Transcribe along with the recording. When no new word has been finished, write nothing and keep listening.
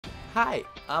Hi,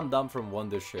 I'm Dom from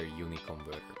Wondershare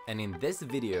UniConverter, and in this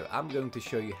video I'm going to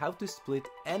show you how to split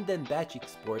and then batch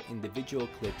export individual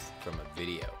clips from a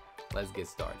video. Let's get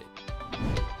started.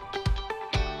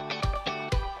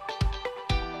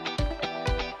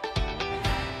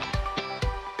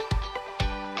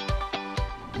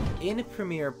 In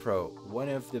Premiere Pro, one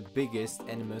of the biggest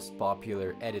and most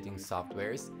popular editing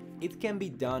softwares, it can be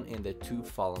done in the two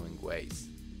following ways.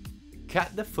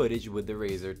 Cut the footage with the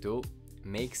razor tool,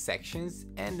 make sections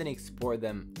and then export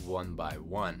them one by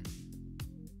one.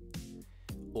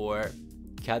 Or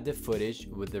cut the footage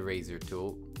with the razor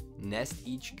tool, nest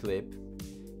each clip,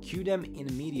 queue them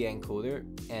in media encoder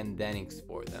and then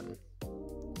export them.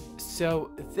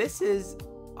 So this is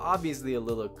obviously a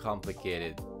little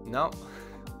complicated, no?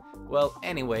 Well,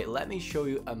 anyway, let me show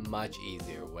you a much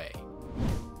easier way.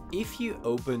 If you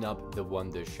open up the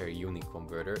Wondershare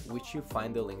UniConverter, which you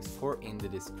find the links for in the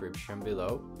description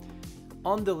below,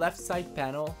 on the left side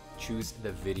panel, choose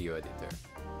the video editor.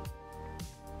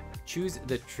 Choose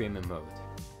the trim mode.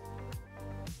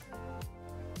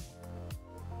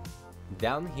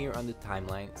 Down here on the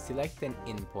timeline, select an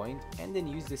in point and then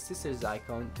use the scissors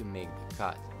icon to make the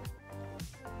cut.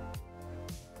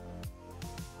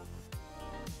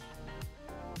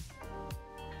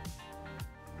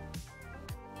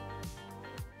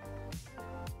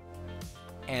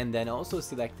 And then also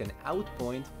select an out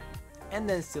point and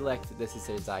then select the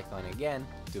scissors icon again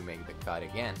to make the cut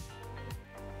again.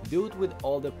 Do it with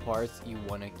all the parts you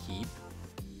want to keep.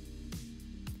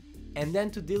 And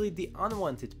then to delete the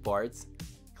unwanted parts,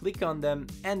 click on them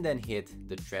and then hit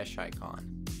the trash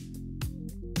icon.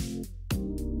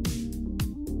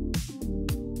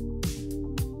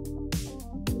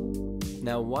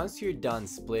 Now once you're done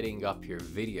splitting up your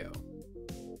video,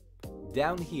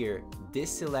 down here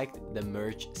deselect the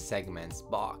merge segments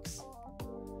box,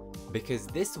 because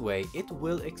this way it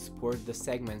will export the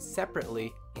segments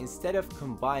separately instead of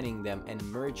combining them and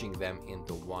merging them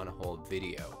into one whole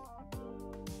video.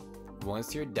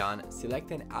 Once you're done,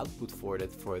 select an output format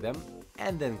for them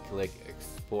and then click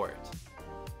export.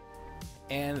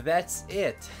 And that's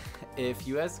it. If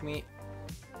you ask me,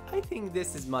 I think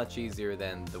this is much easier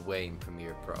than the way in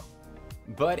Premiere Pro.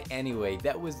 But anyway,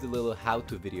 that was the little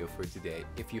how-to video for today.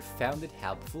 If you found it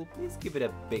helpful, please give it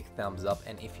a big thumbs up,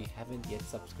 and if you haven't yet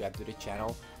subscribed to the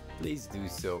channel, please do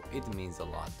so, it means a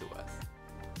lot to us.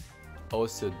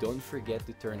 Also, don't forget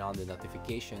to turn on the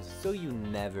notifications so you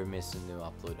never miss a new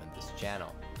upload on this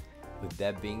channel. With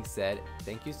that being said,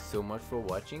 thank you so much for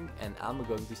watching, and I'm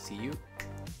going to see you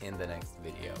in the next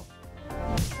video.